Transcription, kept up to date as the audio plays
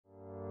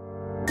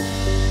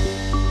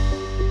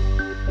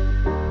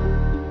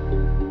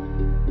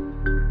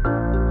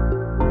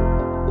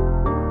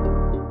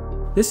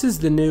This is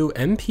the new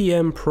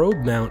MPM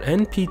Probe Mount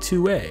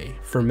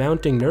NP2a for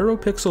mounting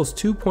Neuropixels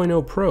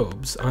 2.0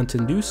 probes onto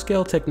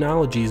NuScale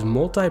Technologies'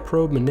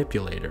 multi-probe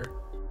manipulator.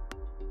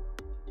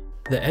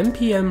 The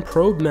MPM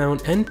Probe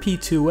Mount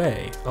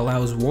NP2a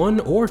allows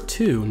one or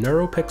two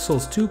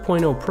Neuropixels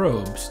 2.0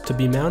 probes to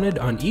be mounted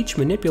on each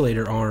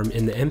manipulator arm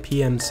in the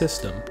MPM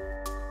system.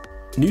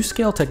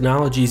 NuScale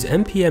Technologies'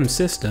 MPM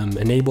system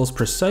enables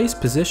precise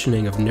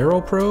positioning of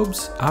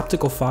neuroprobes,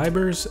 optical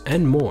fibers,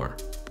 and more.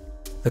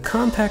 The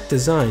compact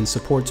design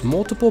supports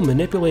multiple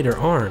manipulator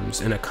arms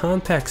in a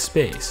compact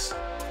space.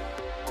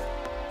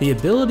 The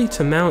ability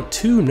to mount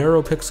two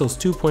Neuropixels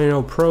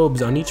 2.0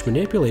 probes on each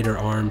manipulator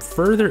arm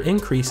further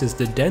increases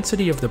the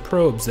density of the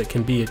probes that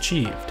can be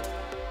achieved.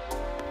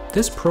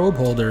 This probe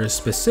holder is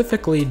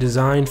specifically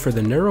designed for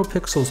the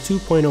Neuropixels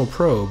 2.0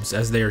 probes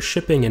as they are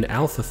shipping in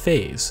alpha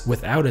phase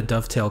without a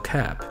dovetail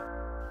cap.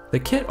 The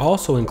kit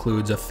also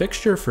includes a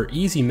fixture for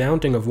easy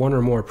mounting of one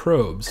or more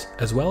probes,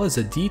 as well as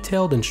a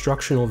detailed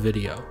instructional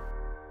video.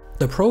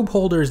 The probe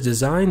holder is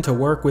designed to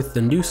work with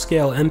the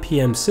NuScale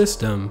MPM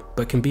system,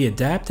 but can be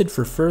adapted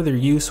for further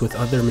use with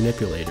other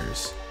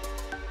manipulators.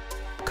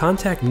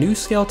 Contact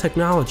NuScale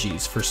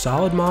Technologies for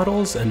solid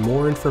models and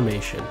more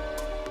information.